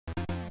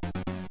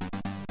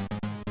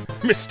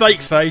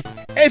Mistakes, eh?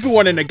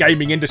 Everyone in the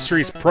gaming industry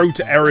is prone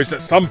to errors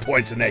at some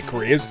point in their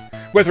careers,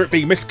 whether it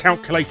be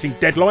miscalculating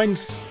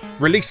deadlines,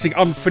 releasing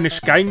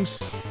unfinished games,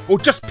 or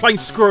just plain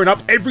screwing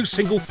up every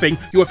single thing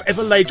you have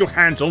ever laid your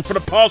hands on for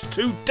the past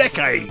 2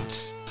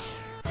 decades.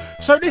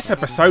 So this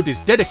episode is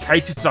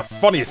dedicated to the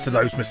funniest of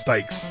those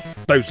mistakes,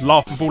 those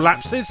laughable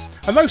lapses,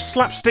 and those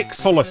slapstick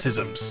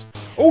solecisms,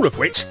 all of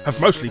which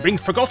have mostly been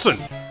forgotten.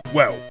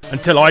 Well,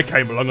 until I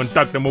came along and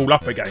dug them all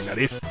up again, that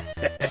is.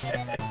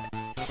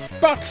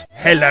 But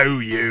hello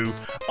you,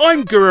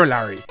 I'm Guru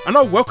Larry, and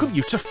I welcome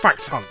you to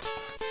Fact Hunt,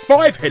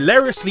 5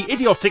 hilariously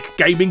idiotic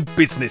gaming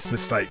business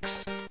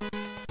mistakes.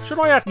 Should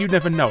I add "you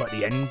never know" at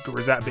the end, or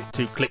is that a bit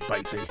too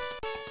clickbaity?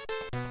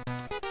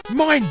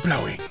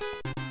 Mind-blowing!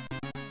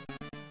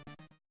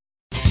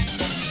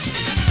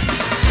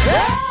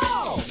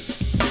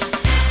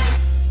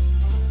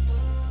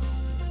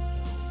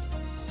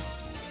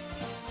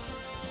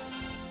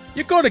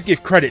 You gotta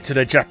give credit to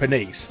the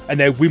Japanese and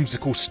their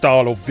whimsical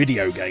style of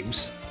video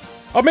games.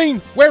 I mean,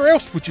 where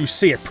else would you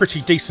see a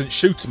pretty decent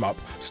shoot 'em up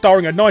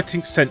starring a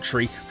 19th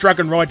century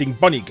dragon-riding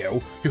bunny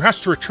girl who has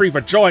to retrieve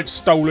a giant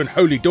stolen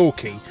holy door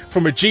key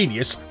from a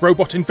genius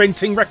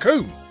robot-inventing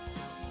raccoon?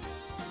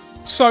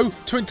 So,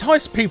 to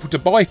entice people to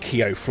buy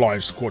Keio Flying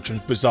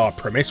Squadron's bizarre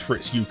premise for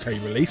its UK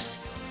release,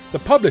 the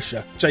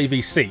publisher,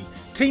 JVC,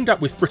 teamed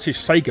up with British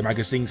Sega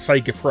magazine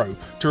Sega Pro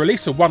to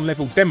release a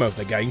 1-level demo of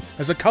the game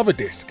as a cover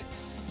disc.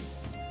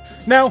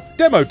 Now,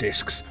 demo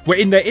discs were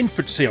in their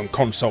infancy on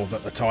consoles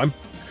at the time.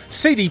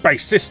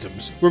 CD-based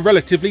systems were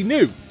relatively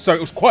new, so it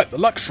was quite the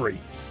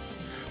luxury.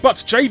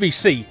 But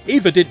JVC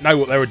either didn't know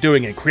what they were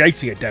doing in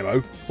creating a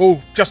demo,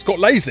 or just got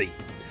lazy,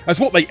 as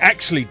what they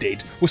actually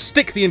did was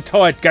stick the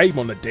entire game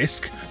on the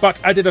disc,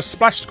 but added a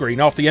splash screen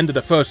after the end of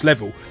the first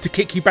level to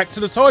kick you back to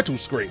the title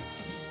screen.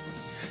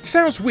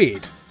 Sounds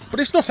weird,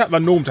 but it's not at the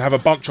norm to have a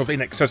bunch of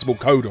inaccessible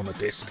code on a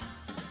disc.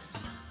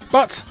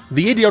 But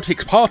the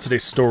idiotic part of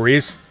this story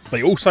is,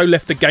 they also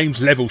left the game's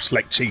level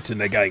select cheat in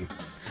their game.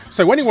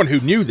 So anyone who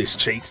knew this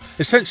cheat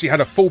essentially had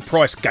a full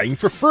price game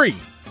for free.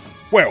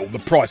 Well, the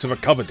price of a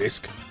cover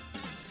disc.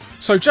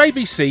 So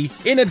JVC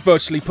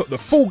inadvertently put the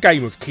full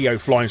game of Keio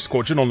Flying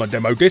Squadron on the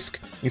demo disc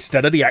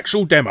instead of the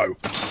actual demo.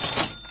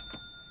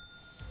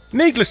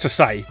 Needless to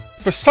say,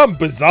 for some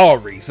bizarre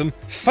reason,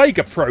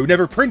 Sega Pro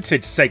never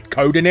printed said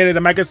code in any of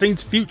the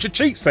magazine's future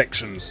cheat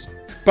sections.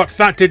 But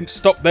that didn't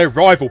stop their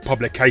rival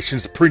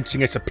publications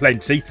printing it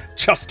aplenty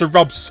just to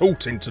rub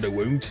salt into the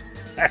wound.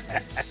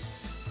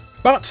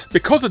 But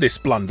because of this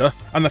blunder,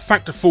 and the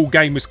fact the full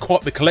game is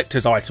quite the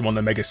collector's item on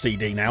the Mega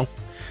CD now,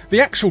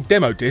 the actual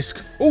demo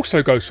disc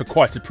also goes for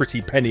quite a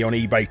pretty penny on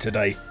eBay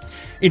today.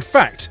 In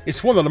fact,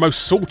 it's one of the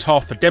most sought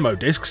after demo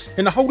discs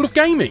in the whole of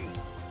gaming.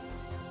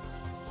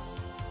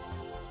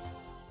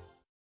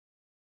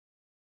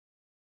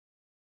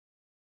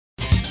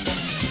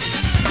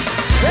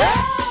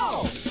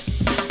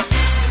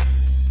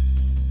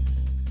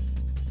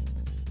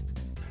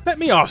 Let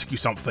me ask you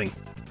something.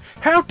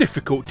 How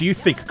difficult do you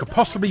think it could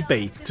possibly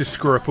be to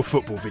screw up a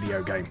football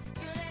video game?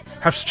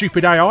 Have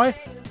stupid AI?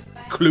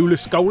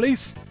 Clueless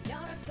goalies?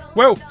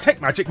 Well,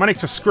 TechMagic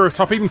managed to screw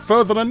it up even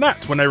further than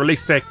that when they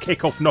released their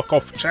kick-off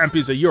knockoff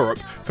Champions of Europe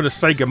for the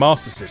Sega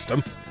Master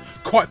System.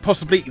 Quite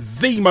possibly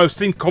the most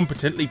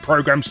incompetently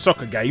programmed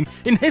soccer game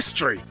in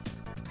history.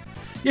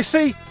 You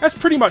see, as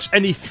pretty much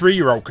any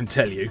 3-year-old can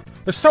tell you,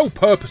 the sole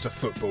purpose of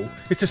football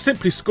is to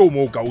simply score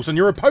more goals than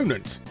your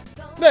opponent.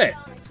 There,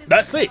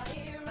 that's it.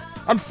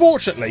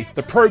 Unfortunately,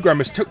 the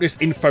programmers took this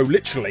info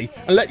literally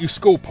and let you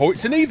score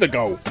points in either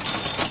goal.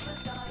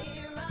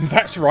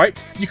 That's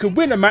right, you can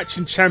win a match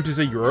in Champions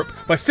of Europe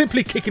by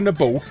simply kicking the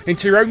ball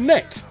into your own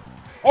net.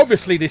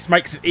 Obviously this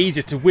makes it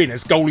easier to win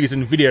as goalies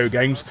in video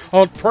games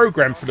aren't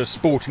programmed for the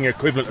sporting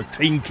equivalent of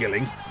team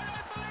killing.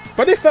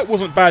 But if that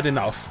wasn't bad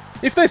enough,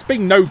 if there's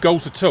been no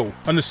goals at all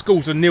and the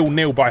scores are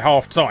 0-0 by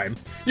half time,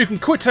 you can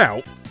quit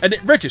out and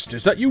it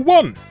registers that you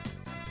won.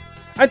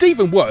 And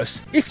even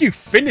worse, if you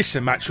finish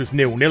a match with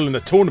 0-0 in the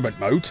tournament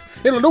mode,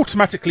 it'll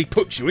automatically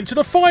put you into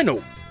the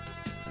final.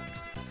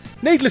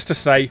 Needless to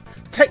say,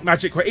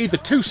 TechMagic were either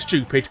too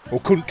stupid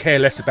or couldn't care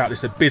less about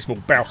this abysmal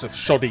bout of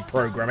shoddy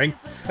programming,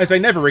 as they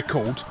never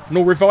recalled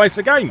nor revised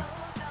the game.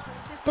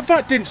 But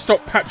that didn't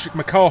stop Patrick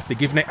McCarthy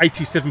giving it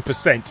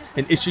 87%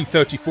 in issue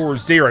 34 of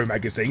Zero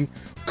magazine,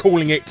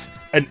 calling it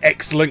an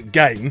excellent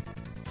game.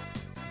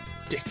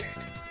 Dickhead.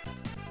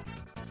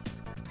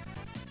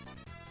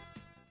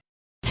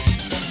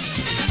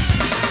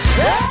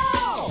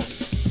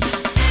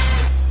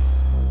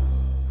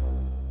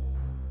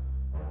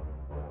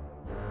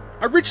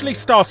 Originally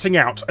starting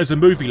out as a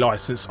movie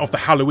license of the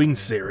Halloween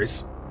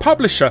series,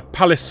 publisher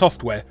Palace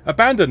Software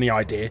abandoned the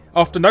idea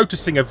after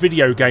noticing a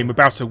video game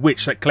about a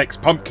witch that collects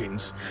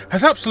pumpkins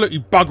has absolutely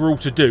bugger all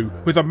to do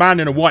with a man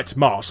in a white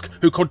mask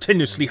who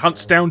continuously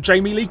hunts down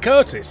Jamie Lee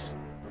Curtis.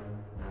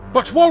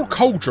 But while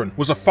Cauldron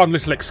was a fun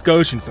little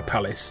excursion for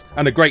Palace,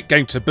 and a great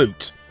game to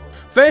boot,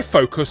 their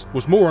focus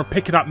was more on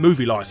picking up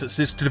movie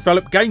licenses to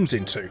develop games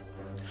into.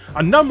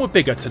 And none were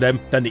bigger to them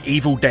than The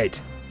Evil Dead,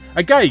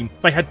 a game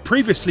they had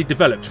previously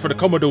developed for the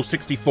Commodore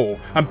 64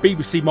 and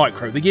BBC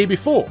Micro the year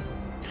before.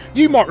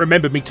 You might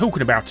remember me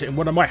talking about it in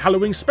one of my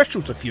Halloween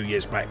specials a few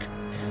years back.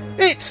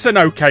 It's an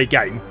okay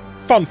game,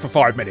 fun for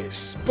 5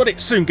 minutes, but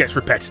it soon gets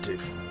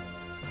repetitive.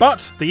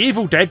 But The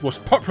Evil Dead was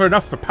popular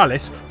enough for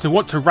Palace to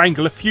want to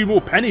wrangle a few more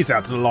pennies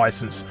out of the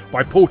licence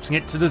by porting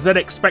it to the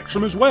ZX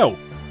Spectrum as well.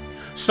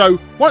 So,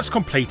 once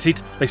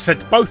completed, they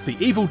sent both The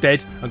Evil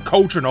Dead and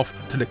Cauldron off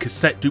to the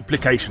cassette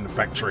duplication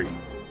factory.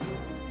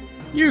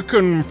 You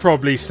can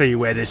probably see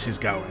where this is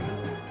going.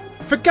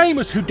 For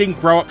gamers who didn't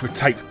grow up with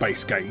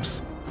tape-based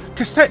games,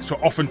 cassettes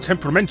were often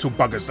temperamental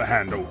buggers to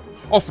handle,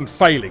 often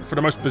failing for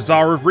the most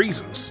bizarre of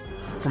reasons,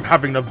 from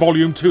having the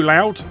volume too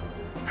loud,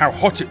 how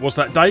hot it was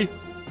that day,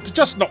 to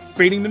just not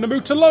feeling in the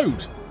mood to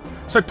load.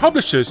 So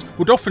publishers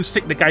would often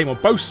stick the game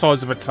on both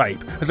sides of a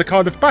tape as a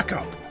kind of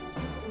backup.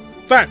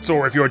 That,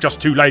 or if you were just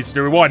too lazy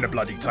to rewind the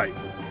bloody tape.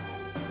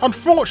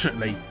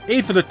 Unfortunately,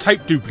 either the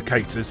tape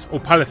duplicators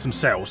or Palace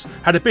themselves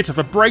had a bit of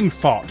a brain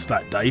fart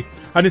that day,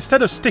 and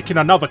instead of sticking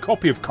another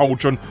copy of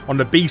Cauldron on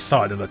the B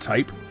side of the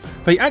tape,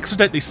 they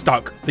accidentally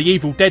stuck The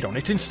Evil Dead on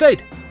it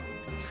instead.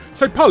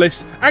 So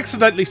Palace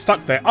accidentally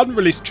stuck their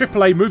unreleased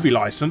AAA movie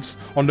licence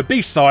on the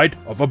B side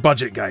of a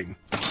budget game.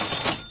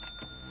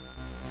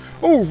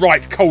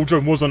 Alright,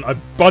 Cauldron wasn't a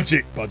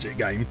budget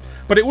game,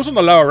 but it was on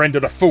the lower end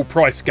of the full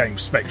price game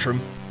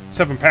spectrum,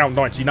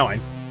 £7.99.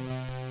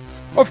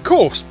 Of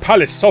course,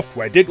 Palace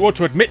Software didn't want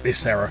to admit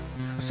this error,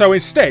 so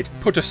instead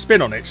put a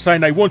spin on it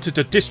saying they wanted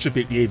to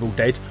distribute The Evil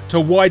Dead to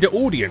a wider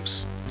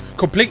audience,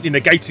 completely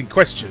negating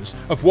questions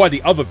of why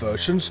the other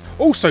versions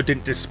also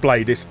didn't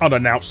display this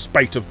unannounced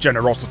spate of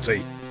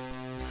generosity.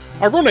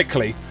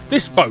 Ironically,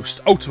 this boast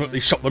ultimately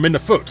shot them in the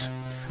foot,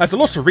 as a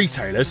lot of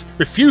retailers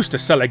refused to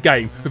sell a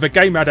game with a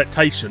game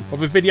adaptation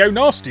of a video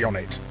nasty on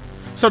it,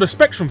 so the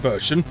Spectrum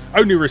version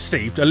only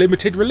received a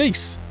limited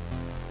release.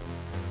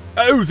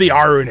 Oh, the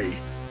irony!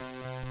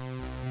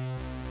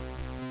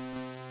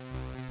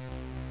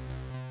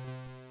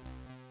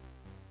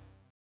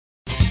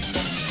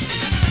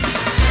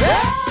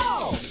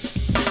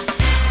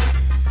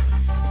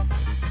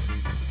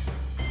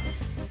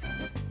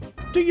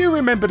 Do you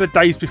remember the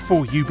days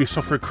before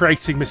Ubisoft were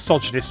creating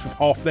misogynists with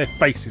half their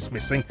faces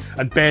missing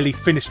and barely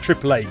finished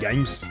AAA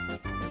games?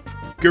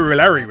 Guru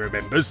Larry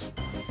remembers.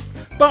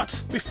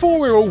 But before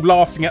we were all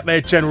laughing at their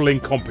general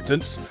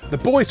incompetence, the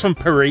boys from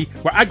Paris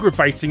were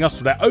aggravating us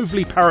with their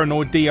overly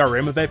paranoid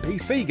DRM of their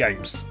PC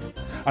games.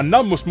 And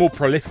none was more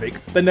prolific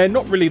than their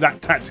not really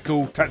that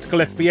tactical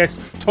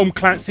FPS Tom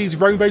Clancy's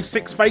Rainbow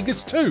Six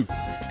Vegas 2,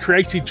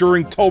 created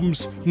during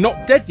Tom's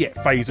not dead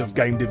yet phase of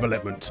game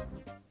development.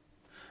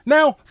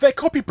 Now, their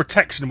copy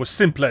protection was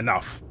simple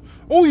enough.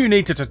 All you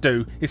needed to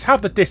do is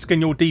have the disc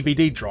in your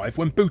DVD drive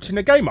when booting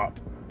the game up.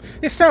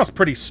 It sounds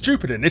pretty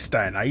stupid in this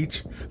day and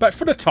age, but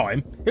for the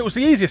time, it was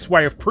the easiest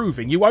way of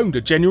proving you owned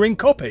a genuine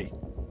copy.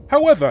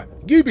 However,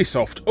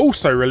 Ubisoft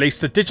also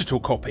released a digital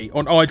copy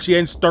on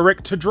IGN's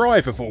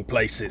Direct-to-Drive of all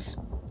places.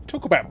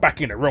 Talk about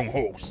backing the wrong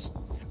horse.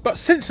 But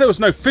since there was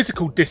no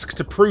physical disc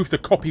to prove the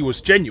copy was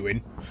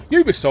genuine,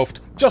 Ubisoft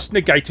just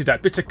negated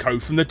that bit of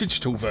code from the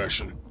digital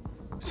version.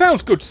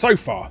 Sounds good so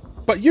far,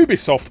 but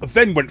Ubisoft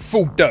then went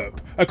full derp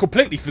and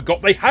completely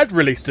forgot they had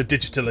released a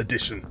digital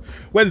edition,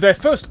 when their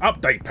first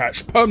update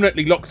patch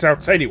permanently locked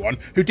out anyone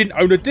who didn't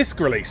own a disc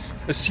release,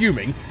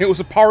 assuming it was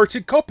a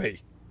pirated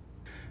copy.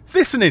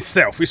 This in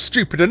itself is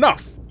stupid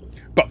enough,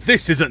 but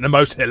this isn't the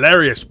most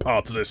hilarious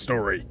part of the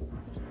story.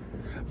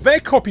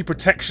 Their copy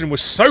protection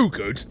was so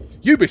good,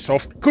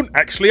 Ubisoft couldn't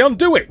actually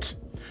undo it.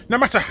 No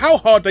matter how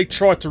hard they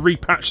tried to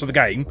repatch the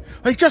game,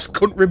 they just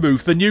couldn't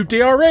remove the new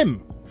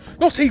DRM.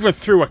 Not even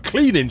through a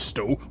clean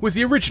install with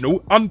the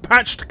original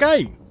unpatched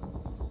game.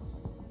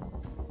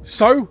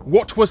 So,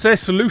 what was their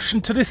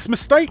solution to this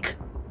mistake?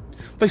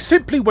 They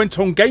simply went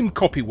on Game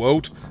Copy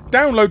World,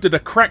 downloaded a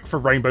crack for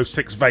Rainbow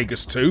Six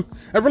Vegas 2,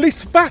 and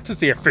released that as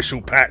the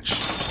official patch.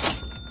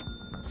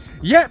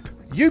 Yep,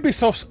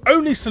 Ubisoft's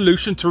only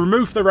solution to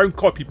remove their own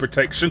copy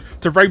protection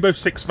to Rainbow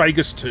Six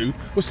Vegas 2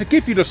 was to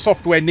give you the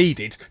software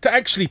needed to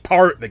actually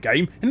pirate the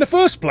game in the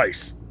first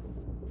place.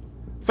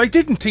 They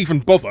didn't even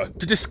bother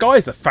to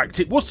disguise the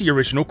fact it was the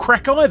original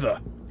crack either.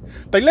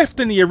 They left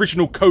in the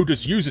original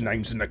coders'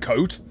 usernames in the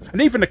code,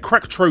 and even the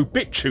crack-tro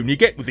bit tune you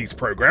get with these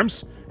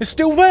programs is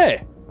still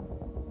there.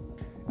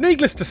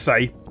 Needless to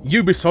say,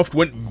 Ubisoft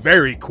went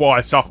very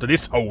quiet after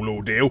this whole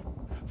ordeal.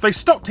 They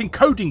stopped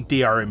encoding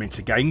DRM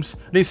into games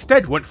and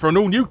instead went for an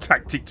all-new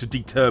tactic to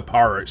deter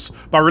pirates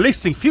by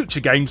releasing future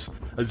games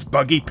as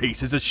buggy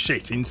pieces of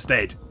shit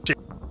instead.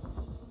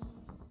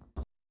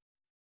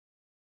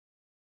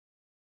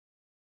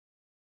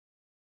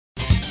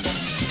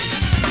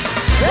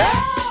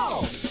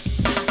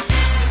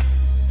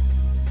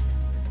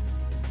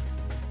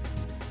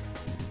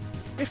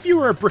 If you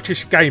were a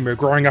British gamer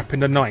growing up in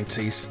the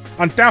 90s,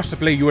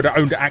 undoubtedly you would have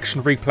owned an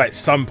action replay at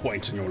some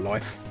point in your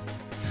life.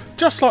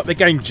 Just like the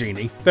Game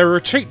Genie, they were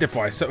a cheat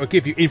device that would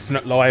give you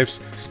infinite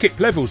lives, skip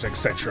levels,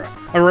 etc,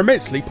 and were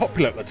immensely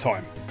popular at the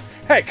time.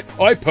 Heck,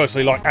 I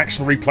personally like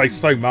action replays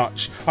so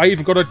much, I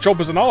even got a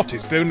job as an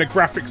artist doing the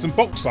graphics and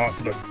box art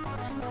for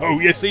them. Oh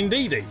yes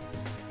indeedy.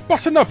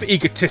 But enough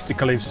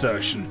egotistical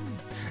insertion.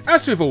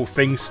 As with all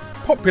things,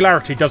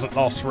 popularity doesn't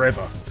last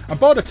forever, and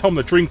by the time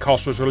the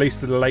Dreamcast was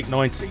released in the late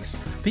 90s,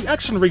 the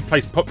action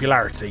replay's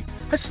popularity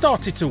has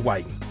started to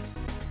wane.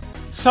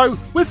 So,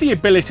 with the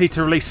ability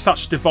to release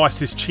such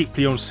devices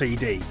cheaply on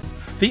CD,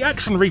 the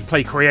action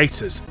replay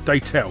creators,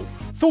 Daytel,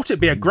 thought it'd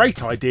be a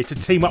great idea to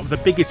team up with the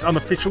biggest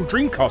unofficial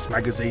Dreamcast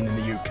magazine in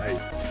the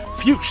UK,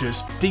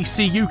 Future's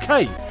DC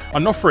UK,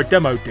 and offer a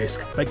demo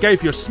disc that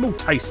gave you a small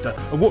taster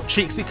of what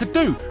cheats it could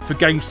do for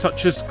games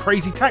such as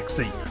Crazy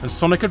Taxi and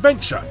Sonic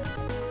Adventure.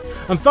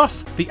 And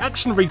thus, the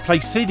Action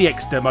Replay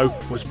CDX demo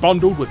was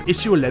bundled with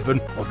issue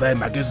 11 of their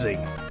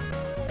magazine.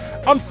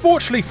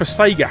 Unfortunately for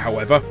Sega,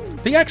 however,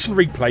 the Action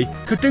Replay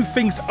could do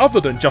things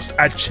other than just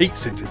add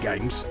cheats into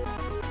games.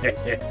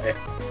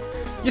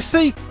 You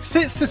see,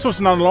 since this was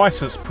an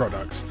unlicensed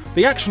product,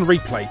 the Action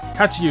Replay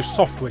had to use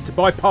software to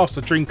bypass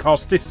the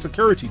Dreamcast disc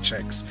security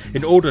checks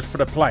in order for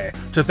the player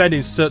to then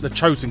insert the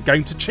chosen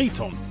game to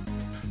cheat on.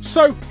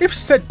 So, if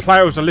said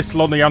player was a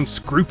little on the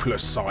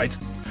unscrupulous side,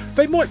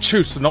 they might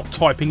choose to not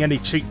typing any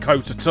cheat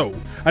codes at all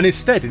and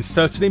instead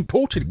insert an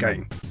imported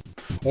game.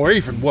 Or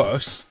even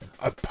worse,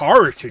 a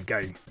pirated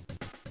game.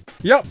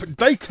 Yup,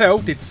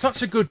 Daytel did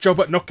such a good job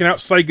at knocking out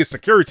Sega's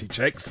security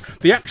checks,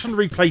 the Action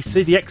Replay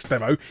CDX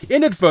demo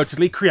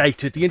inadvertently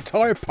created the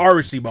entire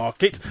piracy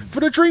market for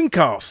the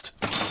Dreamcast.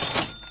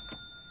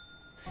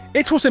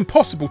 It was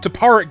impossible to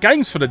pirate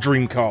games for the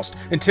Dreamcast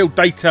until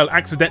Daytel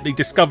accidentally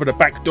discovered a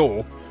back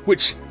door,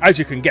 which, as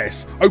you can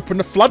guess,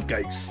 opened the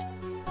floodgates.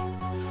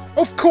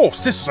 Of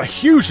course, this was a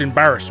huge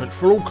embarrassment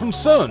for all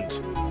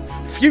concerned.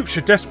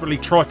 Future desperately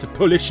tried to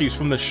pull issues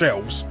from the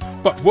shelves,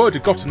 but word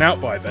had gotten out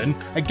by then,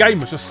 and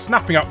gamers were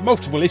snapping up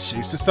multiple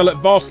issues to sell at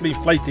vastly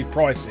inflated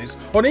prices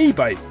on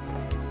eBay.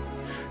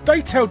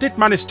 Daytel did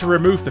manage to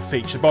remove the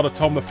feature by the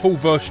time the full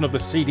version of the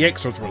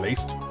CDX was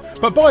released,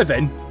 but by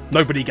then,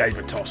 nobody gave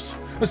a toss,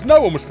 as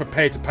no one was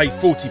prepared to pay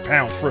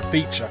 £40 for a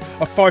feature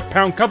a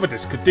 £5 cover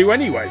disc could do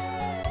anyway.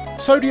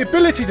 So the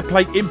ability to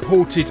play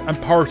imported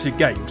and pirated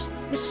games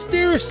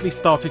mysteriously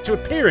started to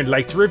appear in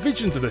later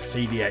revisions of the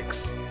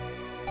CDX.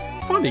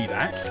 Funny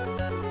that.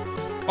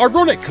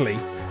 Ironically,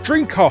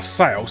 Dreamcast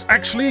sales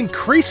actually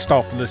increased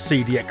after the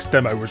CDX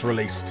demo was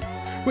released,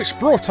 which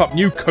brought up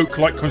new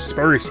Coke-like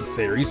conspiracy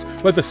theories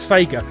whether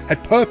Sega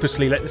had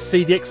purposely let the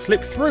CDX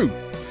slip through,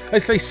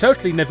 as they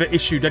certainly never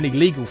issued any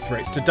legal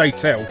threats to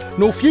Daytel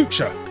nor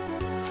Future.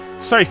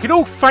 So you can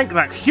all thank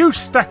that huge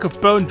stack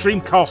of burned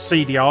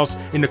Dreamcast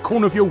CDRs in the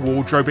corner of your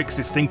wardrobe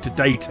existing to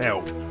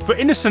Daytel for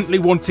innocently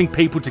wanting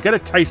people to get a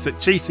taste at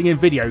cheating in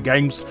video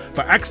games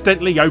but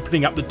accidentally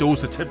opening up the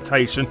doors of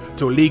temptation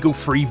to illegal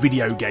free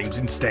video games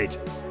instead.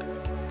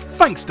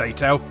 Thanks,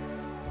 Daytel.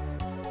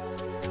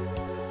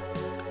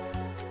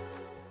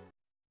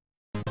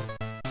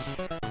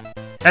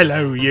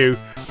 Hello you,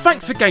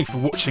 thanks again for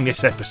watching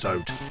this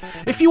episode.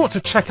 If you want to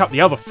check out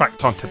the other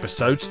Fact Hunt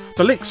episodes,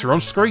 the links are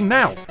on screen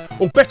now.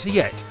 Or better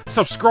yet,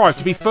 subscribe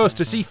to be first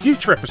to see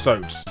future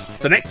episodes.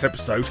 The next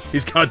episode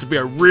is going to be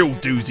a real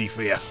doozy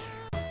for you.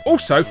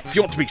 Also, if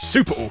you want to be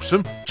super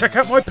awesome, check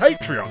out my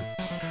Patreon.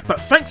 But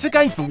thanks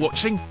again for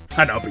watching,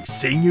 and I'll be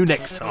seeing you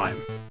next time.